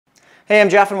Hey, I'm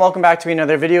Jeff and welcome back to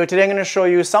another video. Today I'm going to show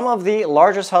you some of the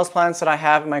largest houseplants that I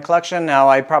have in my collection. Now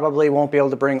I probably won't be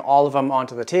able to bring all of them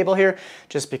onto the table here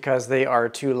just because they are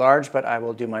too large, but I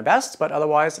will do my best. But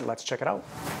otherwise, let's check it out.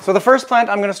 So the first plant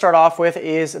I'm going to start off with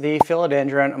is the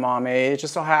philodendron mame. It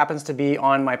just so happens to be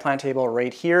on my plant table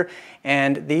right here,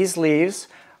 and these leaves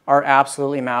are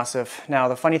absolutely massive. Now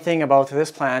the funny thing about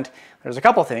this plant, there's a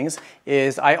couple things,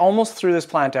 is I almost threw this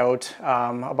plant out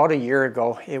about a year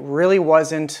ago. It really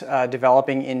wasn't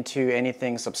developing into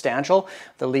anything substantial.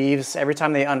 The leaves, every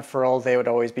time they unfurled, they would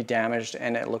always be damaged,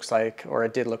 and it looks like, or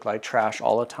it did look like trash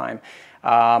all the time.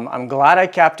 I'm glad I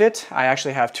kept it. I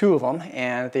actually have two of them,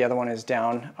 and the other one is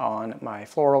down on my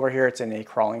floor over here. It's in a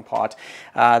crawling pot.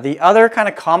 The other kind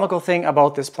of comical thing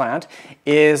about this plant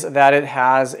is that it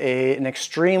has an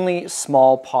extremely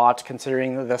small pot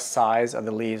considering the size of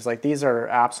the leaves. Like, these are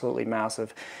absolutely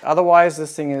massive. Otherwise,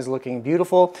 this thing is looking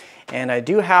beautiful, and I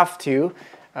do have to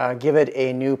give it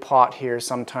a new pot here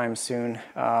sometime soon.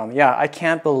 Yeah, I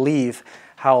can't believe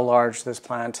how large this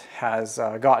plant has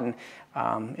gotten.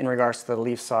 In regards to the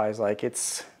leaf size. Like,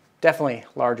 it's definitely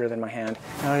larger than my hand.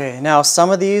 Okay, now some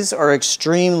of these are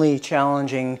extremely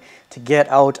challenging to get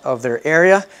out of their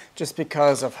area just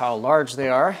because of how large they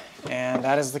are, and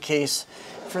that is the case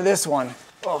for this one.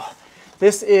 Oh,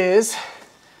 this is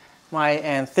my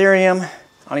Anthurium.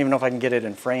 I don't even know if I can get it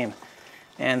in frame.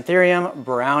 Anthurium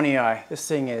brownii. This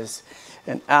thing is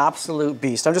an absolute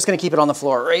beast. I'm just going to keep it on the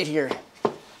floor right here.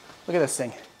 Look at this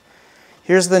thing.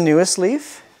 Here's the newest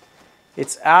leaf.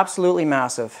 It's absolutely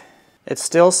massive. It's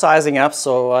still sizing up,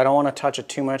 so I don't want to touch it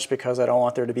too much because I don't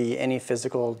want there to be any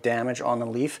physical damage on the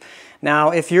leaf. Now,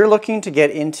 if you're looking to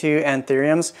get into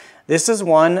anthuriums, this is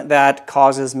one that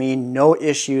causes me no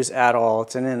issues at all.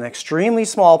 It's in an extremely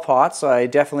small pot, so I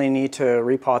definitely need to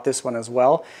repot this one as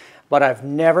well. But I've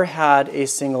never had a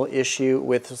single issue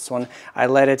with this one. I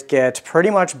let it get pretty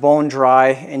much bone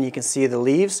dry, and you can see the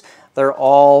leaves. They're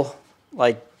all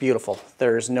like beautiful.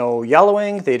 There's no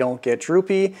yellowing, they don't get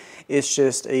droopy. It's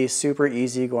just a super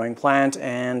easy going plant,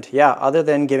 and yeah, other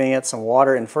than giving it some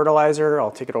water and fertilizer,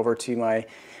 I'll take it over to my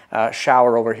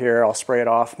shower over here. I'll spray it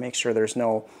off, make sure there's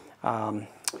no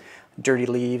dirty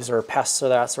leaves or pests or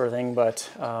that sort of thing. But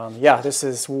yeah, this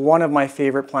is one of my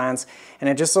favorite plants, and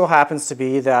it just so happens to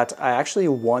be that I actually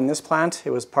won this plant.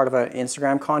 It was part of an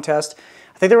Instagram contest.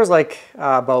 I think there was like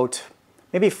about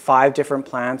maybe 5 different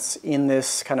plants in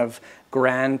this kind of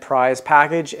grand prize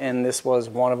package, and this was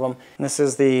one of them. And this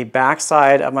is the back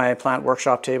side of my plant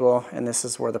workshop table, and this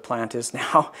is where the plant is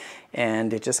now,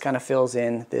 and it just kind of fills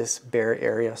in this bare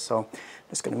area. So I'm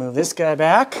just going to move this guy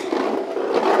back,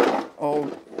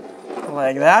 oh,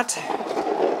 like that,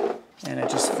 and it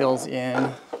just fills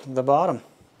in the bottom.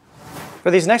 For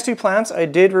these next two plants, I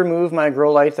did remove my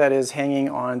grow light that is hanging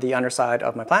on the underside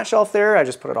of my plant shelf there. I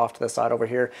just put it off to the side over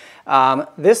here.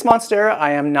 This Monstera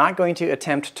I am not going to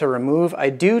attempt to remove. I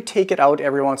do take it out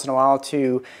every once in a while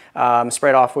to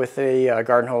spray it off with a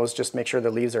garden hose, just make sure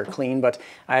the leaves are clean, but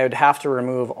I would have to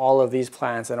remove all of these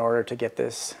plants in order to get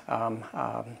this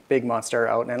big Monstera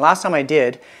out. And last time I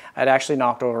did, I'd actually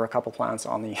knocked over a couple plants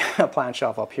on the plant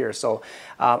shelf up here. So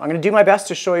I'm going to do my best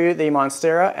to show you the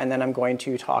Monstera, and then I'm going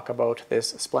to talk about this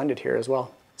Splendid here as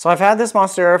well. So I've had this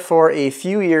Monstera for a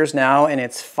few years now, and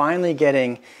it's finally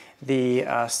getting the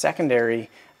secondary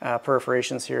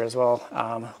perforations here as well.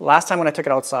 Last time when I took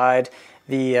it outside,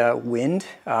 the wind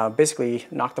basically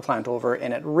knocked the plant over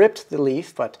and it ripped the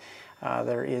leaf, but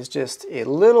there is just a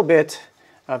little bit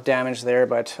of damage there,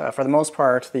 but for the most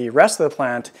part the rest of the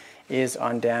plant is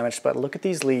undamaged. But look at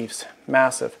these leaves,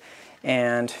 massive.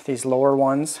 And these lower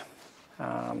ones,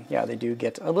 yeah, they do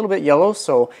get a little bit yellow,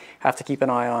 so have to keep an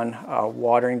eye on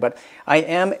watering. But I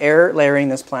am air layering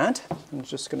this plant. I'm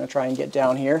just going to try and get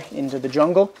down here into the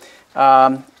jungle.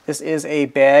 This is a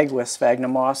bag with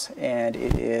sphagnum moss, and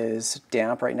it is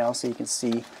damp right now, so you can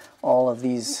see all of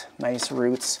these nice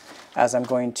roots as I'm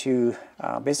going to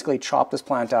basically chop this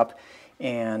plant up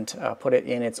and put it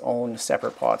in its own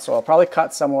separate pot. So I'll probably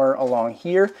cut somewhere along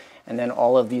here, and then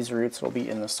all of these roots will be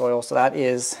in the soil. So that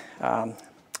is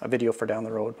a video for down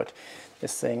the road, but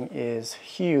this thing is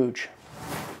huge.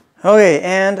 Okay,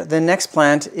 and the next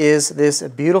plant is this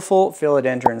beautiful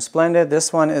Philodendron Splendid.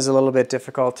 This one is a little bit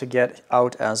difficult to get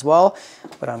out as well,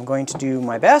 but I'm going to do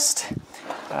my best.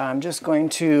 I'm just going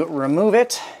to remove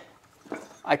it.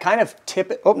 I kind of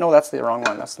tip it. Oh, no, that's the wrong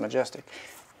one. That's the Majestic.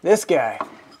 This guy.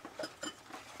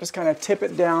 Just kind of tip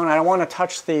it down. I don't want to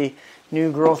touch the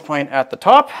new growth point at the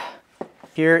top.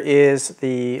 Here is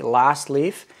the last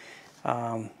leaf.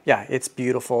 Yeah, it's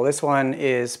beautiful. This one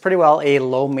is pretty well a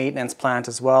low maintenance plant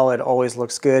as well. It always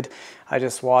looks good. I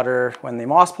just water when the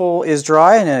moss pole is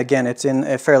dry, and again, it's in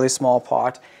a fairly small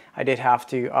pot. I did have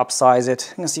to upsize it.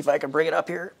 I'm gonna see if I can bring it up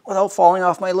here without falling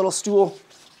off my little stool.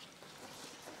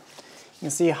 You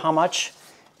can see how much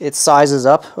it sizes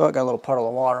up. Oh, I got a little puddle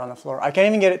of water on the floor. I can't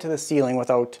even get it to the ceiling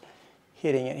without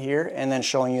hitting it here and then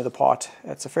showing you the pot.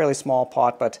 It's a fairly small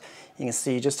pot, but you can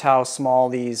see just how small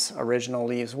these original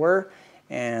leaves were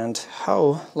and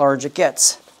how large it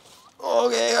gets.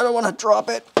 Okay, I don't want to drop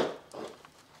it.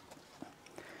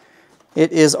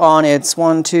 It is on its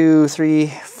 1, 2, 3,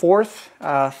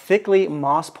 4th thickly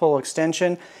moss pole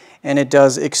extension, and it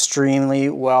does extremely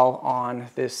well on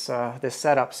this, this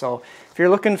setup. So if you're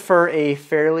looking for a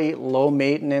fairly low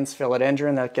maintenance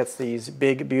philodendron that gets these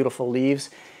big, beautiful leaves,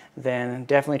 then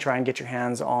definitely try and get your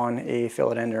hands on a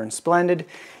Philodendron Splendid.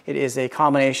 It is a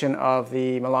combination of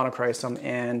the Melanochrysum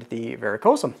and the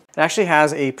Varicosum. It actually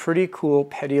has a pretty cool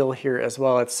petiole here as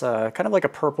well. It's kind of like a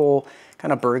purple,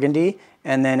 kind of burgundy,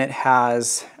 and then it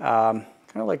has kind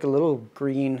of like a little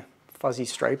green fuzzy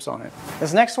stripes on it.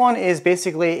 This next one is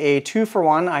basically a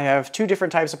 2-for-1. I have 2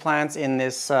 different types of plants in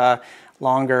this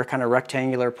longer kind of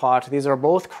rectangular pot. These are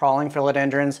both crawling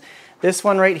philodendrons. This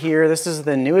one right here, this is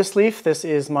the newest leaf. This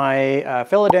is my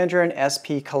Philodendron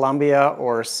SP Columbia,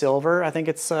 or silver, I think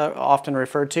it's often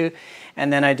referred to.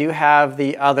 And then I do have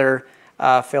the other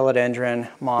Philodendron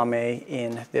Mame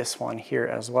in this one here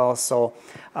as well. So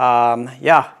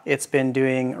yeah, it's been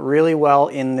doing really well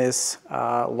in this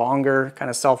longer kind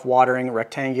of self-watering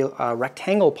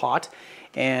rectangle pot.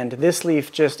 And this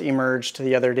leaf just emerged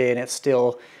the other day, and it's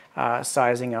still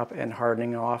sizing up and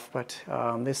hardening off, but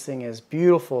this thing is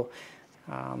beautiful.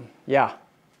 Yeah,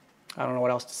 I don't know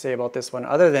what else to say about this one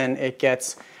other than it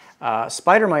gets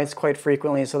spider mites quite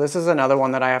frequently. So this is another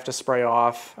one that I have to spray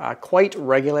off quite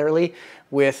regularly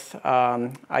with,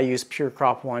 I use Pure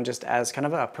Crop 1 just as kind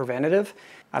of a preventative.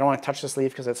 I don't want to touch this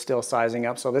leaf because it's still sizing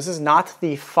up. So this is not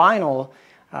the final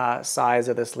size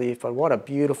of this leaf, but what a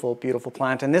beautiful, beautiful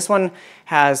plant. And this one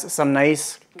has some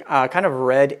nice kind of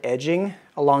red edging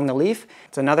along the leaf.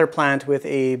 It's another plant with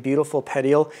a beautiful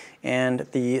petiole, and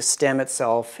the stem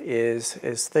itself is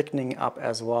thickening up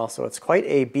as well. So it's quite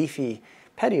a beefy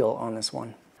petiole on this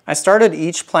one. I started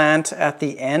each plant at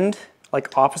the end,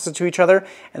 like opposite to each other,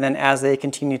 and then as they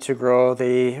continue to grow,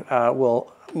 they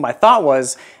will, my thought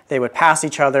was they would pass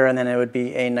each other and then it would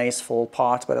be a nice full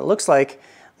pot, but it looks like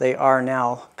they are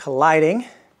now colliding,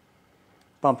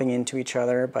 bumping into each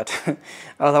other, but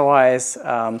otherwise,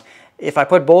 if I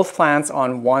put both plants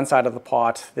on one side of the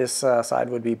pot, this side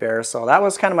would be bare. So that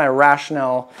was kind of my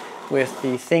rationale with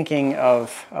the thinking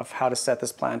of how to set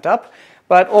this plant up.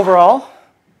 But overall,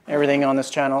 everything on this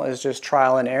channel is just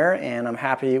trial and error, and I'm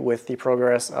happy with the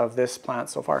progress of this plant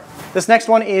so far. This next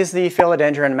one is the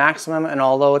Philodendron Maximum, and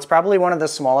although it's probably one of the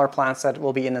smaller plants that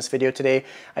will be in this video today,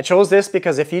 I chose this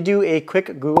because if you do a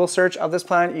quick Google search of this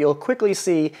plant, you'll quickly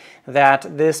see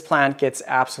that this plant gets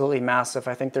absolutely massive.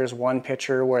 I think there's one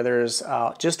picture where there's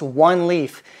just one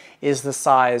leaf is the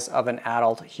size of an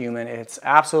adult human. It's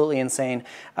absolutely insane.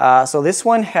 So this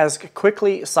one has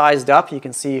quickly sized up. You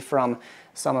can see from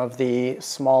some of the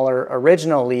smaller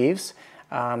original leaves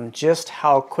just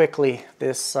how quickly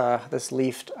this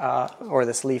leaf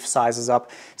sizes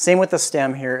up. Same with the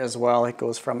stem here as well. It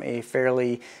goes from a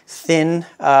fairly thin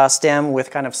stem with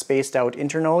kind of spaced out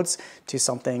internodes to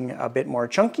something a bit more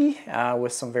chunky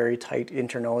with some very tight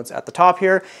internodes at the top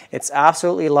here. It's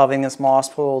absolutely loving this moss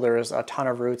pole. There's a ton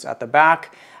of roots at the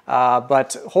back.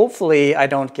 But hopefully I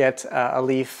don't get a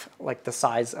leaf like the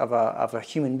size of a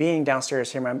human being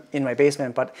downstairs here in my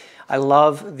basement, but I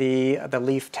love the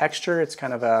leaf texture. It's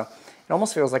kind of it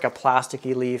almost feels like a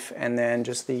plasticky leaf, and then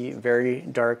just the very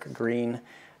dark green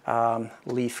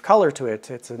leaf color to it.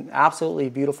 It's an absolutely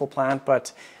beautiful plant,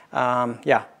 but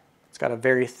yeah, it's got a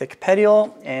very thick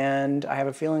petiole, and I have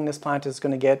a feeling this plant is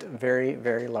going to get very,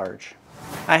 very large.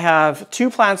 I have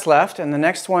 2 plants left, and the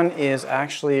next one is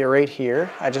actually right here.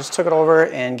 I just took it over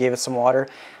and gave it some water.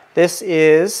 This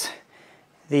is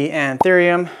the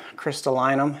Anthurium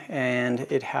crystallinum, and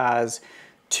it has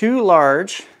 2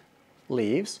 large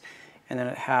leaves, and then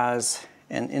it has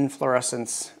an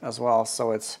inflorescence as well,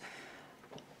 so it's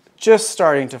just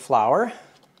starting to flower.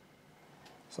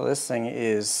 So this thing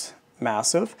is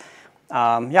massive.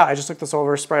 Yeah, I just took this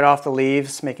over, sprayed off the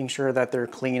leaves, making sure that they're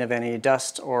clean of any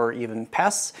dust or even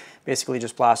pests. Basically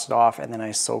just blast it off, and then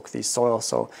I soak the soil.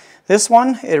 So this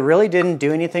one, it really didn't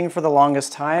do anything for the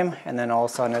longest time, and then all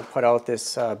of a sudden it put out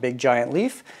this big giant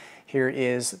leaf. Here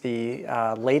is the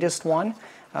latest one,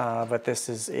 but this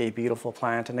is a beautiful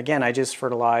plant. And again, I just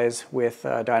fertilize with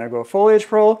Dynagrow Foliage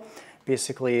Pro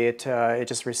Basically, it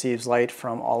just receives light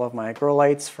from all of my grow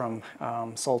lights from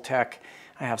Soltech.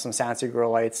 I have some Sansi grow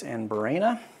lights and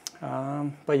Burena.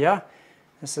 But yeah,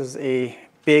 this is a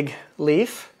big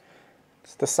leaf.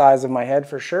 It's the size of my head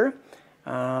for sure.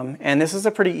 And this is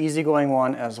a pretty easygoing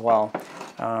one as well.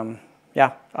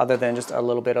 Yeah, other than just a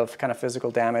little bit of kind of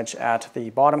physical damage at the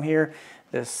bottom here,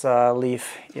 this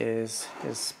leaf is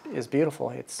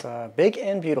beautiful. It's big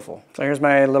and beautiful. So here's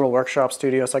my little workshop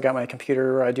studio. So I got my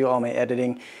computer where I do all my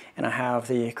editing, and I have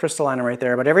the crystalline right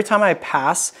there. But every time I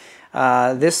pass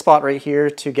this spot right here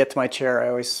to get to my chair, I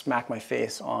always smack my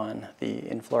face on the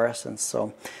inflorescence.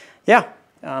 So yeah,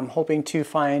 I'm hoping to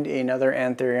find another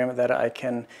anthurium that I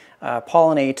can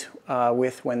pollinate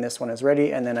with when this one is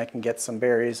ready, and then I can get some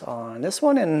berries on this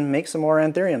one and make some more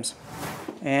anthuriums.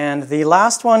 And the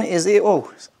last one is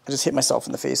oh, I just hit myself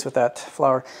in the face with that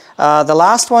flower. The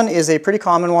last one is a pretty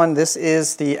common one. This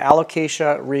is the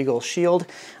Alocasia Regal Shield.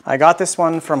 I got this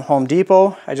one from Home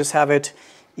Depot. I just have it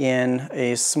in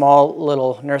a small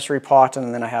little nursery pot,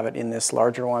 and then I have it in this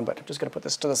larger one, but I'm just gonna put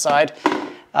this to the side.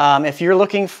 If you're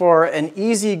looking for an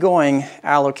easygoing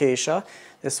alocasia,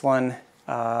 this one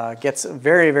gets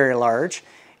very, very large.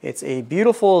 It's a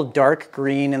beautiful dark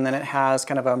green, and then it has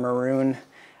kind of a maroon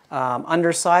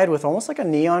underside with almost like a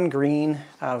neon green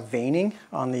veining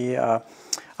on the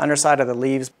underside of the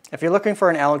leaves. If you're looking for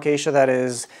an alocasia that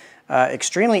is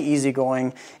extremely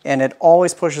easygoing and it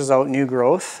always pushes out new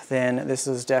growth, then this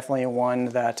is definitely one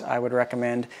that I would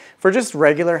recommend for just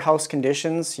regular house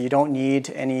conditions. You don't need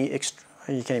any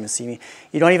you can't even see me.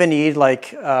 You don't even need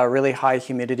like really high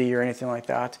humidity or anything like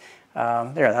that.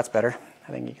 There, that's better.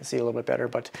 I think you can see a little bit better,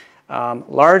 but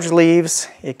large leaves,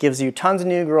 it gives you tons of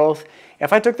new growth.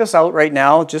 If I took this out right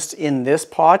now, just in this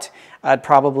pot, I'd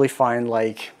probably find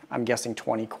like, I'm guessing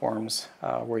 20 corms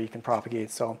where you can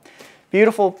propagate. So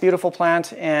beautiful, beautiful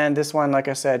plant. And this one, like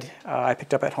I said, I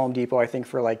picked up at Home Depot, I think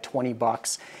for like 20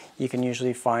 bucks. You can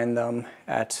usually find them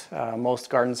at most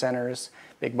garden centers,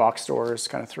 big box stores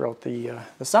kind of throughout the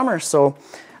summer. So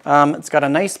it's got a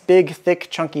nice, big, thick,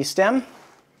 chunky stem.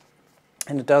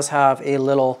 And it does have a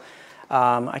little,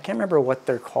 I can't remember what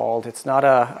they're called. It's not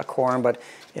a corm, but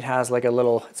it has like a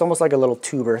little, it's almost like a little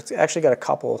tuber. It's actually got a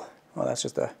couple, oh, that's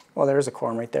just a, well, there's a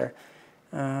corm right there.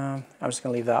 I'm just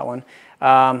gonna leave that one.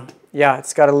 Yeah,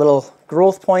 it's got a little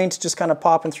growth point just kind of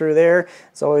popping through there.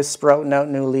 It's always sprouting out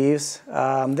new leaves.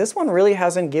 This one really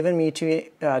hasn't given me too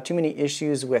many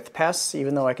issues with pests,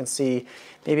 even though I can see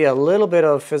maybe a little bit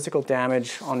of physical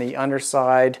damage on the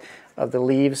underside of the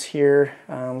leaves here.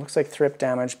 Looks like thrip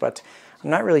damage, but I'm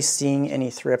not really seeing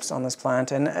any thrips on this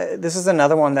plant. And this is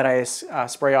another one that I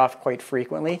spray off quite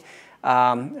frequently.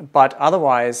 But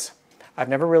otherwise, I've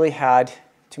never really had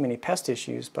too many pest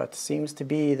issues, but seems to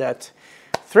be that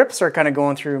thrips are kind of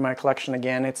going through my collection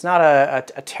again. It's not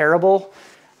a terrible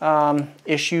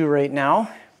issue right now,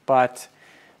 but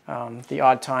the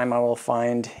odd time I will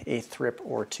find a thrip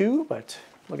or two. But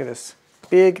look at this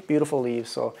big, beautiful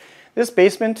leaves. So this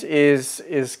basement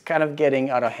is kind of getting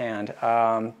out of hand.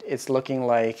 It's looking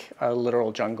like a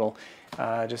literal jungle.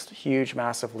 Just huge,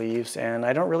 massive leaves, and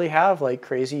I don't really have like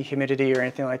crazy humidity or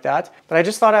anything like that. But I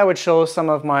just thought I would show some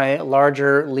of my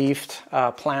larger leafed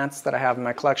plants that I have in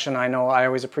my collection. I know I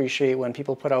always appreciate when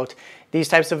people put out these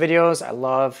types of videos. I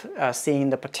love seeing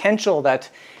the potential that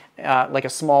like a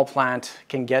small plant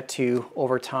can get to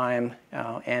over time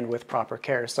and with proper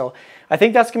care. So I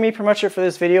think that's gonna be pretty much it for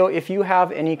this video. If you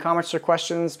have any comments or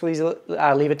questions, please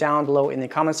leave it down below in the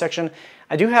comment section.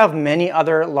 I do have many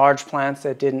other large plants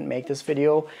that didn't make this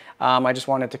video. I just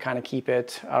wanted to kind of keep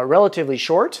it relatively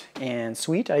short and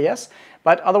sweet, I guess.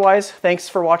 But otherwise, thanks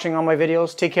for watching all my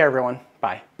videos. Take care, everyone.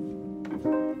 Bye.